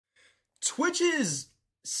Twitch's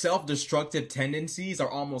self-destructive tendencies are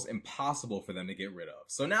almost impossible for them to get rid of.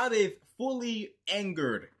 So now they've fully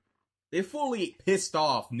angered, they fully pissed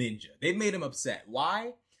off Ninja. They've made him upset.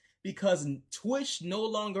 Why? Because Twitch no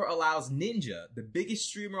longer allows Ninja, the biggest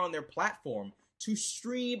streamer on their platform, to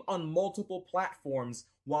stream on multiple platforms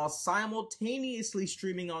while simultaneously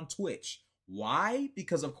streaming on Twitch. Why?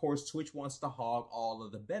 Because of course Twitch wants to hog all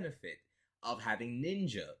of the benefit of having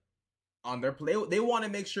Ninja on their play. They want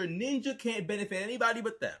to make sure Ninja can't benefit anybody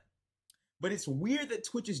but them. But it's weird that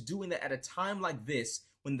Twitch is doing that at a time like this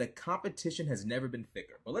when the competition has never been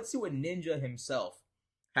thicker. But let's see what Ninja himself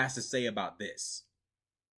has to say about this.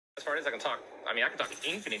 As far as I can talk, I mean, I can talk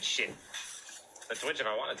infinite shit to Twitch if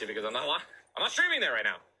I wanted to, because I'm not streaming there right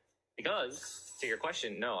now. Because, to your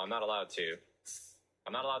question, no, I'm not allowed to.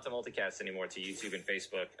 I'm not allowed to multicast anymore to YouTube and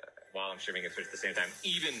Facebook while I'm streaming at Twitch at the same time,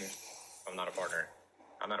 even if I'm not a partner.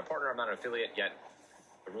 I'm not a partner, I'm not an affiliate, yet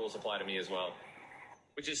the rules apply to me as well.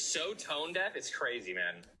 Which is so tone deaf, it's crazy,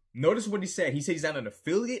 man. Notice what he said. He said he's not an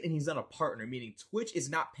affiliate and he's not a partner, meaning Twitch is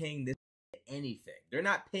not paying this anything. They're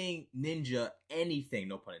not paying Ninja anything,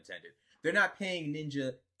 no pun intended. They're not paying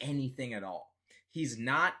Ninja anything at all. He's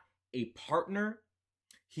not a partner.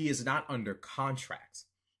 He is not under contract.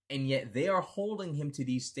 And yet they are holding him to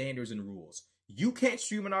these standards and rules. You can't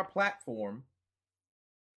stream on our platform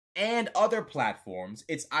and other platforms.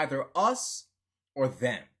 It's either us or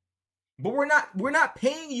them. But we're not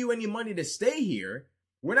paying you any money to stay here.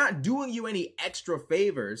 We're not doing you any extra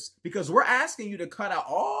favors because we're asking you to cut out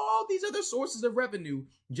all these other sources of revenue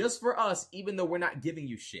just for us, even though we're not giving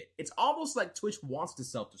you shit. It's almost like Twitch wants to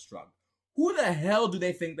self-destruct. Who the hell do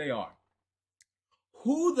they think they are?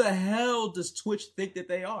 Who the hell does Twitch think that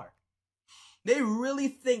they are? They really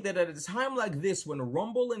think that at a time like this, when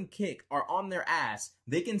Rumble and Kick are on their ass,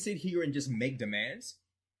 they can sit here and just make demands?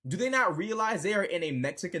 Do they not realize they are in a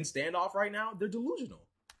Mexican standoff right now? They're delusional.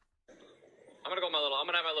 I'm gonna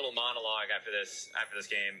have my little monologue after this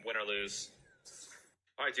game, win or lose.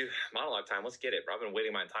 All right, dude, monologue time. Let's get it, bro. I've been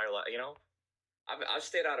waiting my entire life. You know, I've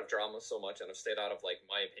stayed out of drama so much, and I've stayed out of like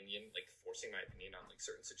my opinion, like forcing my opinion on like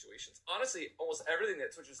certain situations. Honestly, almost everything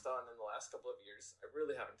that Twitch has done in the last couple of years, I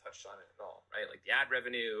really haven't touched on it at all. Right, like the ad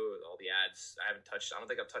revenue, all the ads. I haven't touched. I don't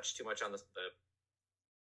think I've touched too much on the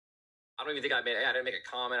I don't even think I didn't make a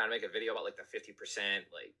comment. I didn't make a video about like the 50%,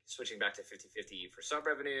 like switching back to 50-50 for sub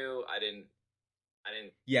revenue. I didn't.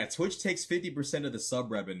 Yeah, Twitch takes 50% of the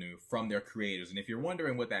sub revenue from their creators. And if you're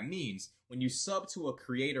wondering what that means, when you sub to a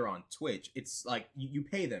creator on Twitch, it's like you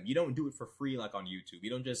pay them. You don't do it for free like on YouTube.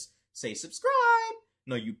 You don't just say subscribe.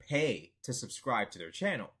 No, you pay to subscribe to their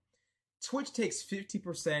channel. Twitch takes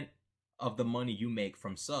 50% of the money you make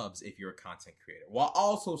from subs if you're a content creator, while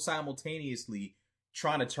also simultaneously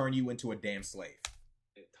trying to turn you into a damn slave.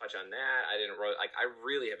 Touch on that. I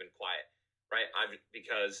really have been quiet, right?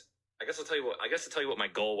 Because I guess I'll tell you what my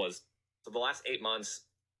goal was. So the last 8 months,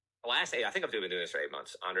 I think I've been doing this for 8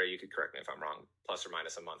 months. Andre, you could correct me if I'm wrong, plus or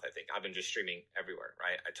minus a month. I think I've been just streaming everywhere,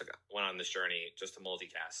 right? Went on this journey just to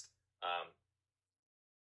multicast,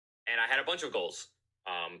 and I had a bunch of goals.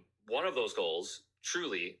 One of those goals,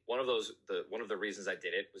 truly, one of the reasons I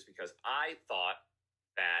did it was because I thought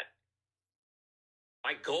that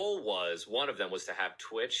my goal was, one of them was to have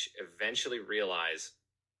Twitch eventually realize,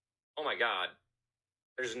 oh my God,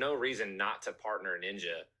 there's no reason not to partner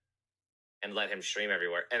Ninja and let him stream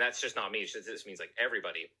everywhere. And that's just not me. This means like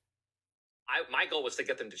everybody. My goal was to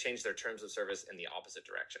get them to change their terms of service in the opposite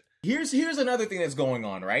direction. Here's another thing that's going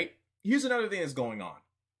on, right? Here's another thing that's going on.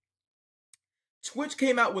 Twitch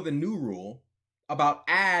came out with a new rule about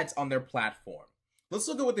ads on their platform. Let's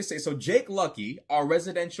look at what they say. So Jake Lucky, our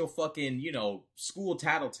residential fucking, school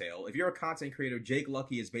tattletale. If you're a content creator, Jake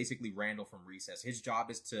Lucky is basically Randall from Recess. His job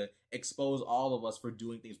is to expose all of us for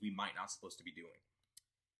doing things we might not supposed to be doing.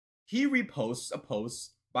 He reposts a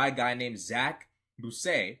post by a guy named Zach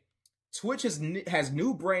Bousset. Twitch has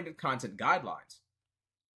new branded content guidelines.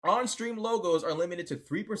 On-stream logos are limited to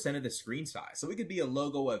 3% of the screen size. So it could be a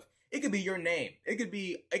logo of, it could be your name. It could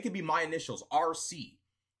be my initials, RC.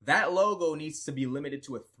 That logo needs to be limited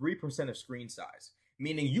to a 3% of screen size,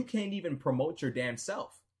 meaning you can't even promote your damn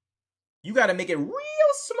self. You got to make it real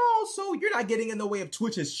small so you're not getting in the way of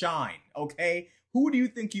Twitch's shine, okay? Who do you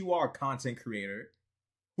think you are, content creator?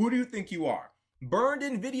 Who do you think you are? Burned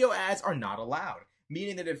in video ads are not allowed,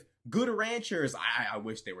 meaning that if Good Ranchers, I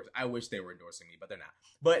wish they were endorsing me, but they're not.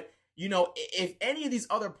 But, if any of these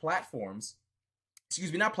other platforms,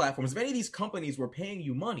 if any of these companies were paying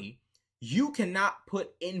you money, You cannot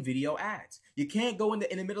put in video ads. You can't go in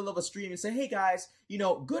the middle of a stream and say, "Hey guys, you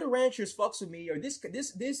know, Good Ranchers fucks with me, or this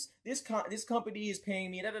company is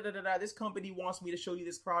paying me. This company wants me to show you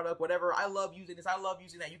this product. Whatever. I love using this. I love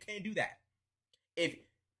using that." You can't do that. If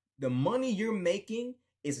the money you're making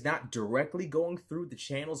is not directly going through the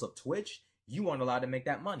channels of Twitch, you aren't allowed to make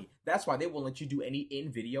that money. That's why they won't let you do any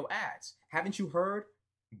in-video ads. Haven't you heard,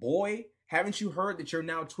 boy? Haven't you heard that you're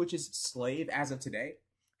now Twitch's slave as of today?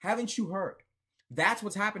 Haven't you heard? That's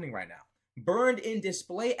what's happening right now. Burned in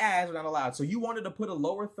display ads are not allowed. So you wanted to put a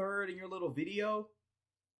lower third in your little video?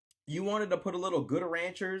 You wanted to put a little Good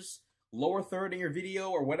Ranchers lower third in your video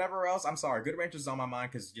or whatever else? I'm sorry, Good Ranchers is on my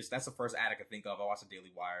mind because just that's the first ad I could think of. I watched the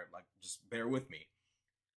Daily Wire. Like, just bear with me.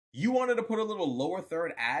 You wanted to put a little lower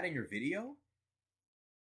third ad in your video?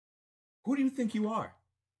 Who do you think you are?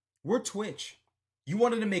 We're Twitch. You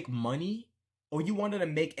wanted to make money? Or you wanted to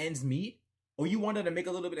make ends meet? Or you wanted to make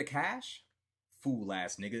a little bit of cash? Fool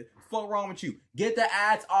ass nigga. Fuck wrong with you? Get the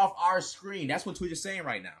ads off our screen. That's what Twitch is saying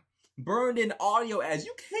right now. Burned in audio ads.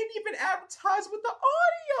 You can't even advertise with the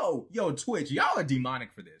audio. Yo, Twitch, y'all are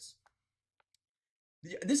demonic for this.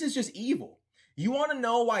 This is just evil. You want to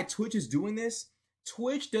know why Twitch is doing this?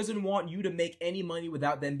 Twitch doesn't want you to make any money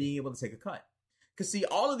without them being able to take a cut. Because see,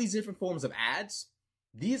 all of these different forms of ads,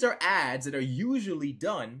 these are ads that are usually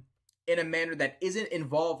done in a manner that isn't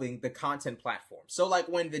involving the content platform. So like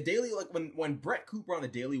when the daily, like when Brett Cooper on the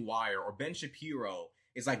Daily Wire or Ben Shapiro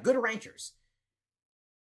is like, Good Ranchers.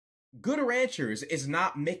 Good Ranchers is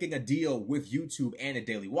not making a deal with YouTube and the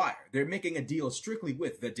Daily Wire. They're making a deal strictly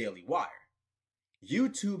with the Daily Wire.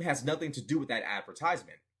 YouTube has nothing to do with that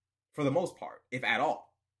advertisement, for the most part, if at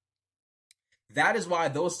all. That is why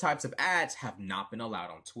those types of ads have not been allowed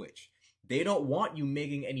on Twitch. They don't want you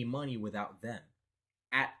making any money without them.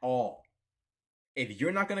 At all. If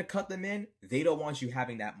you're not going to cut them in, they don't want you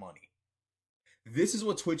having that money. This is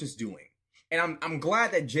what Twitch is doing. And I'm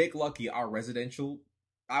glad that Jake Lucky, our residential,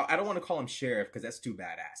 I don't want to call him sheriff because that's too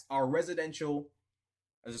badass. Our residential,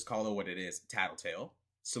 I'll just call it what it is, tattletale.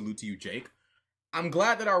 Salute to you, Jake. I'm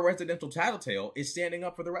glad that our residential tattletale is standing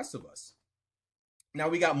up for the rest of us. Now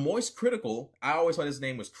we got Moist Critical. I always thought his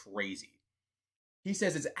name was crazy. He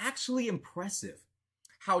says it's actually impressive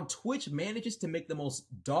how Twitch manages to make the most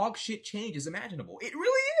dog shit changes imaginable. It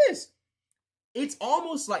really is. It's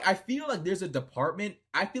almost like, I feel like there's a department,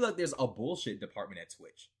 I feel like there's a bullshit department at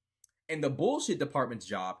Twitch. And the bullshit department's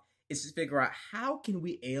job is to figure out how can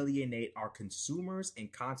we alienate our consumers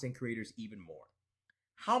and content creators even more.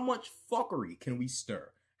 How much fuckery can we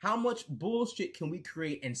stir? How much bullshit can we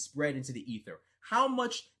create and spread into the ether? How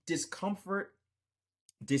much discomfort,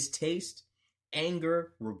 distaste,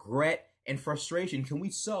 anger, regret, and frustration can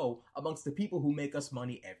we sow amongst the people who make us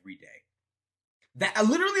money every day? That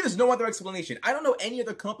literally, there's no other explanation. I don't know any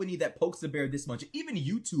other company that pokes the bear this much. Even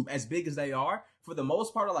YouTube, as big as they are, for the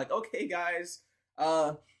most part, are like, okay, guys,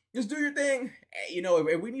 just do your thing. You know,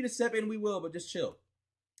 if we need to step in, we will, but just chill.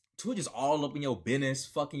 Twitch is all up in your business,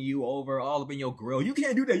 fucking you over, all up in your grill. You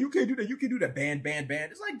can't do that. You can't do that. You can't do that. Ban.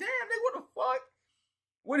 It's like, damn, nigga, what the fuck?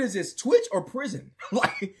 What is this, Twitch or prison?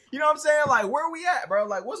 Like, you know what I'm saying? Like, where are we at, bro?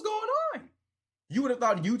 Like, what's going on? You would have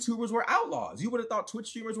thought YouTubers were outlaws. You would have thought Twitch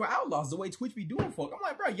streamers were outlaws the way Twitch be doing folk. I'm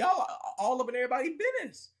like, bro, y'all all up in everybody's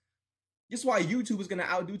business. This is why YouTube is going to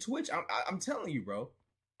outdo Twitch. I'm telling you, bro.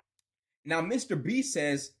 Now, Mr. B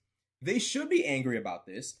says they should be angry about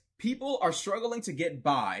this. People are struggling to get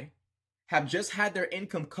by, have just had their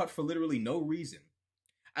income cut for literally no reason.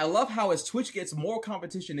 I love how as Twitch gets more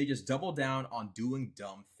competition, they just double down on doing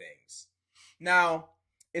dumb things. Now,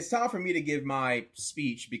 it's time for me to give my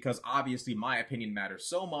speech because obviously my opinion matters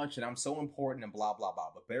so much and I'm so important and blah, blah,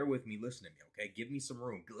 blah. But bear with me, listen to me, okay? Give me some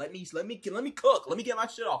room. Let me cook. Let me get my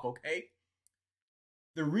shit off, okay?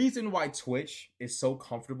 The reason why Twitch is so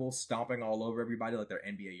comfortable stomping all over everybody like they're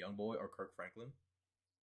NBA Youngboy or Kirk Franklin,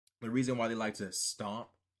 the reason why they like to stomp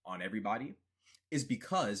on everybody is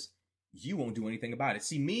because you won't do anything about it.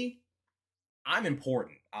 See, me, I'm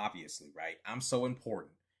important, obviously, right? I'm so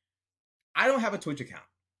important. I don't have a Twitch account.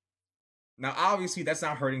 Now, obviously, that's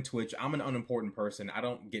not hurting Twitch. I'm an unimportant person. I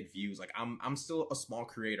don't get views. Like, I'm still a small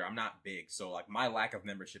creator. I'm not big. So, like, my lack of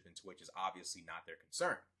membership in Twitch is obviously not their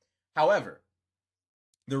concern. However,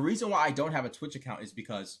 the reason why I don't have a Twitch account is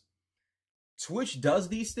because Twitch does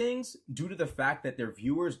these things due to the fact that their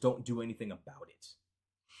viewers don't do anything about it.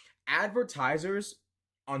 Advertisers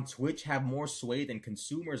on Twitch have more sway than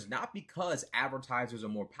consumers, not because advertisers are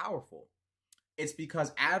more powerful. It's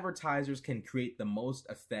because advertisers can create the most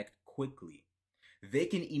effect quickly. They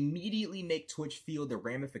can immediately make Twitch feel the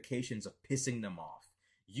ramifications of pissing them off.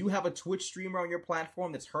 You have a Twitch streamer on your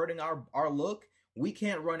platform that's hurting our look, we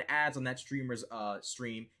can't run ads on that streamer's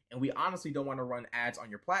stream, and we honestly don't want to run ads on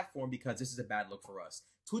your platform because this is a bad look for us.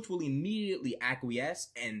 Twitch will immediately acquiesce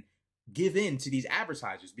and give in to these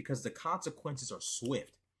advertisers because the consequences are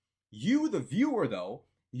swift. You, the viewer, though,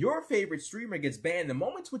 your favorite streamer gets banned. The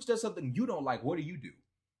moment Twitch does something you don't like, what do?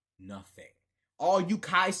 Nothing. All you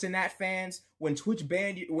Kai Cenat fans, when Twitch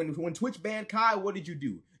banned you, when Twitch banned Kai, what did you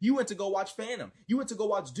do? You went to go watch Phantom. You went to go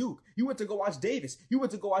watch Duke. You went to go watch Davis. You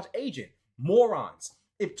went to go watch Agent. Morons.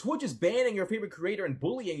 If Twitch is banning your favorite creator and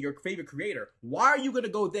bullying your favorite creator, why are you going to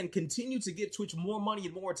go then continue to give Twitch more money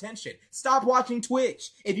and more attention? Stop watching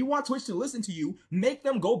Twitch. If you want Twitch to listen to you, make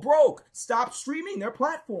them go broke. Stop streaming their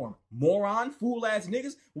platform. Moron, fool-ass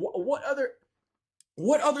niggas. What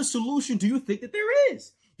other solution do you think that there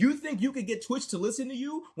is? You think you could get Twitch to listen to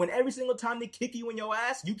you when every single time they kick you in your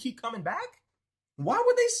ass, you keep coming back? Why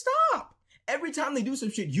would they stop? Every time they do some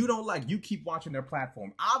shit you don't like, you keep watching their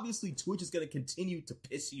platform. Obviously, Twitch is going to continue to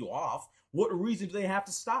piss you off. What reason do they have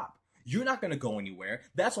to stop? You're not going to go anywhere.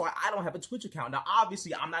 That's why I don't have a Twitch account. Now,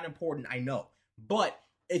 obviously, I'm not important, I know. But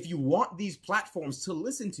if you want these platforms to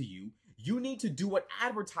listen to you, you need to do what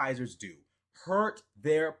advertisers do. Hurt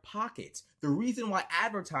their pockets. The reason why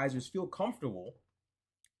advertisers feel comfortable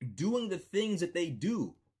doing the things that they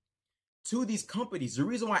do to these companies, the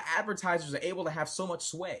reason why advertisers are able to have so much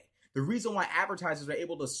sway, the reason why advertisers are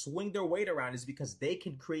able to swing their weight around is because they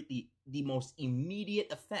can create the most immediate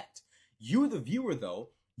effect. You, the viewer,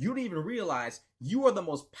 though, you don't even realize you are the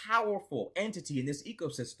most powerful entity in this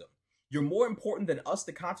ecosystem. You're more important than us,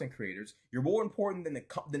 the content creators. You're more important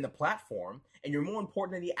than the platform, and you're more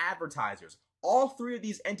important than the advertisers. All three of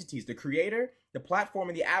these entities, the creator, the platform,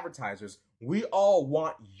 and the advertisers, we all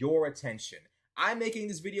want your attention. I'm making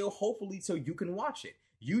this video hopefully so you can watch it.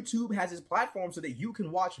 YouTube has its platform so that you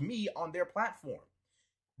can watch me on their platform.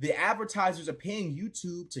 The advertisers are paying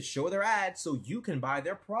YouTube to show their ads so you can buy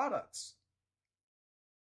their products.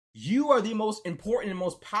 You are the most important and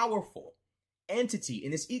most powerful entity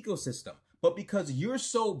in this ecosystem. But because you're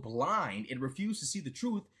so blind and refuse to see the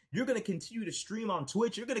truth, you're going to continue to stream on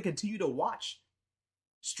Twitch. You're going to continue to watch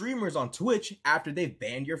streamers on Twitch after they've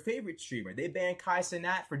banned your favorite streamer. They banned Kai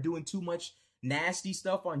Cenat for doing too much nasty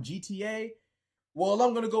stuff on GTA. Well,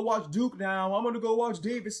 I'm going to go watch Duke now. I'm going to go watch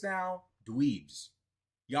Davis now. Dweebs.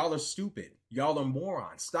 Y'all are stupid. Y'all are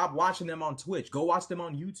morons. Stop watching them on Twitch. Go watch them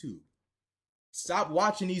on YouTube. Stop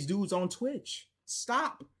watching these dudes on Twitch.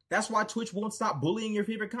 Stop. That's why Twitch won't stop bullying your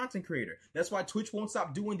favorite content creator. That's why Twitch won't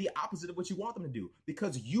stop doing the opposite of what you want them to do.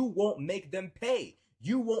 Because you won't make them pay.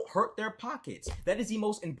 You won't hurt their pockets. That is the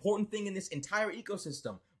most important thing in this entire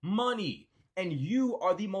ecosystem. Money. And you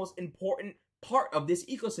are the most important part of this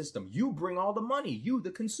ecosystem. You bring all the money. You,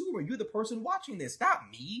 the consumer. You, the person watching this. Not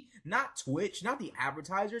me. Not Twitch. Not the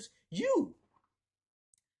advertisers. You.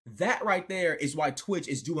 That right there is why Twitch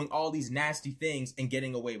is doing all these nasty things and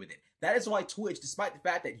getting away with it. That is why Twitch, despite the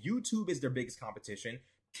fact that YouTube is their biggest competition,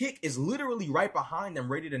 Kick is literally right behind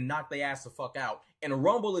them, ready to knock their ass the fuck out, and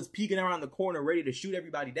Rumble is peeking around the corner, ready to shoot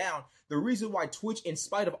everybody down. The reason why Twitch, in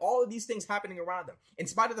spite of all of these things happening around them, in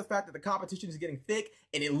spite of the fact that the competition is getting thick,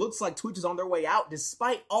 and it looks like Twitch is on their way out,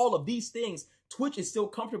 despite all of these things, Twitch is still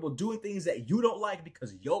comfortable doing things that you don't like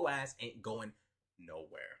because your ass ain't going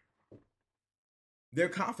nowhere. They're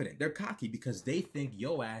confident, they're cocky because they think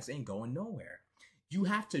your ass ain't going nowhere. You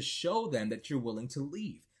have to show them that you're willing to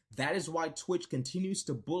leave. That is why Twitch continues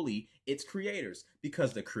to bully its creators,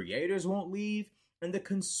 because the creators won't leave and the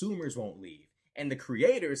consumers won't leave. And the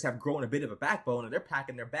creators have grown a bit of a backbone and they're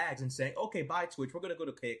packing their bags and saying, okay, bye Twitch, we're going to go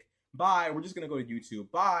to Kick. Bye, we're just going to go to YouTube.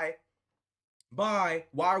 Bye. Bye.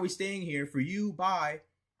 Why are we staying here? For you, bye.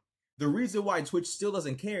 The reason why Twitch still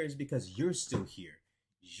doesn't care is because you're still here.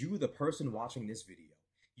 You, the person watching this video,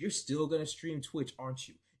 you're still going to stream Twitch, aren't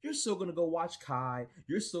you? You're still going to go watch Kai.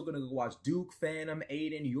 You're still going to go watch Duke, Phantom,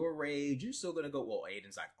 Aiden, Your Rage. You're still going to go, well,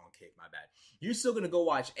 Aiden's like on Kick, my bad. You're still going to go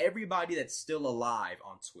watch everybody that's still alive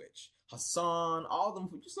on Twitch. Hassan, all of them,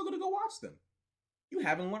 you're still going to go watch them. You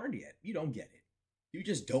haven't learned yet. You don't get it. You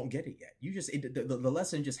just don't get it yet. You just, the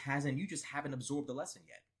lesson just hasn't, you just haven't absorbed the lesson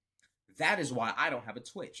yet. That is why I don't have a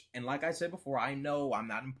Twitch. And like I said before, I know I'm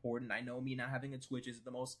not important. I know me not having a Twitch is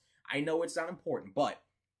the most, I know it's not important, but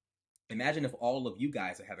imagine if all of you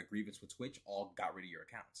guys that have a grievance with Twitch all got rid of your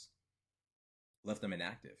accounts. Left them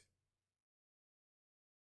inactive.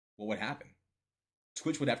 What would happen?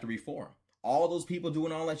 Twitch would have to reform. All those people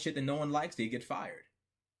doing all that shit that no one likes, they get fired.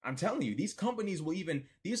 I'm telling you, these companies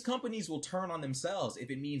will turn on themselves if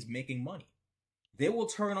it means making money. They will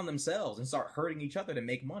turn on themselves and start hurting each other to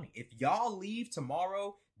make money. If y'all leave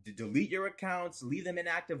tomorrow, delete your accounts, leave them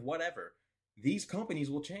inactive, whatever, these companies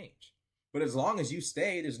will change. But as long as you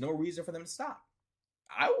stay, there's no reason for them to stop.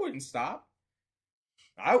 I wouldn't stop.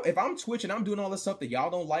 If I'm Twitch and I'm doing all this stuff that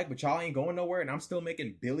y'all don't like, but y'all ain't going nowhere, and I'm still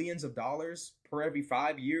making billions of dollars per every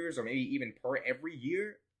 5 years, or maybe even per every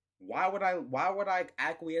year, why would I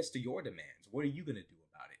acquiesce to your demands? What are you gonna do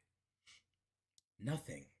about it?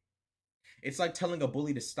 Nothing. It's like telling a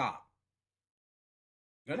bully to stop.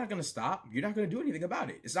 They're not gonna stop. You're not gonna do anything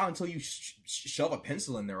about it. It's not until you shove a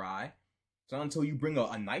pencil in their eye. It's not until you bring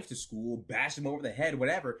a knife to school, bash them over the head,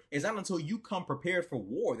 whatever. It's not until you come prepared for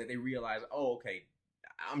war that they realize, oh, okay,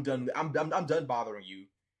 I'm done. I'm done bothering you.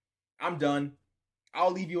 I'm done.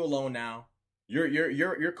 I'll leave you alone now.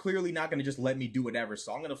 You're clearly not gonna just let me do whatever,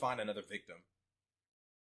 so I'm gonna find another victim.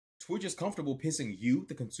 Twitch is comfortable pissing you,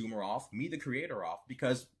 the consumer, off, me, the creator, off,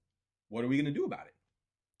 because what are we gonna do about it?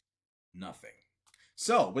 Nothing.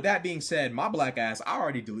 So, with that being said, my black ass, I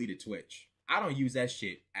already deleted Twitch. I don't use that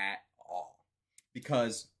shit at all,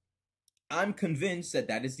 because I'm convinced that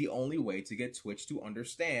that is the only way to get Twitch to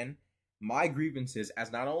understand my grievances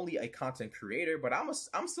as not only a content creator, but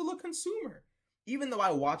I'm still a consumer. Even though I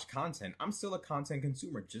watch content, I'm still a content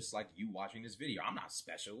consumer, just like you watching this video. I'm not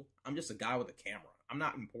special. I'm just a guy with a camera. I'm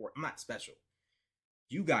not important. I'm not special.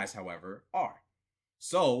 You guys, however, are.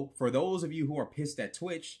 So, for those of you who are pissed at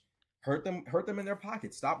Twitch, hurt them in their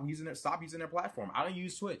pockets. Stop using their platform. I don't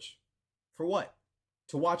use Twitch. For what?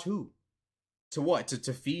 To watch who? To what?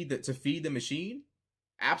 To feed the machine?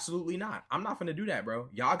 Absolutely not. I'm not gonna do that, bro.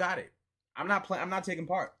 Y'all got it. I'm not taking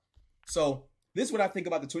part. So, this is what I think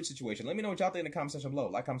about the Twitch situation. Let me know what y'all think in the comment section below.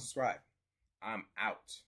 Like, comment, subscribe. I'm out.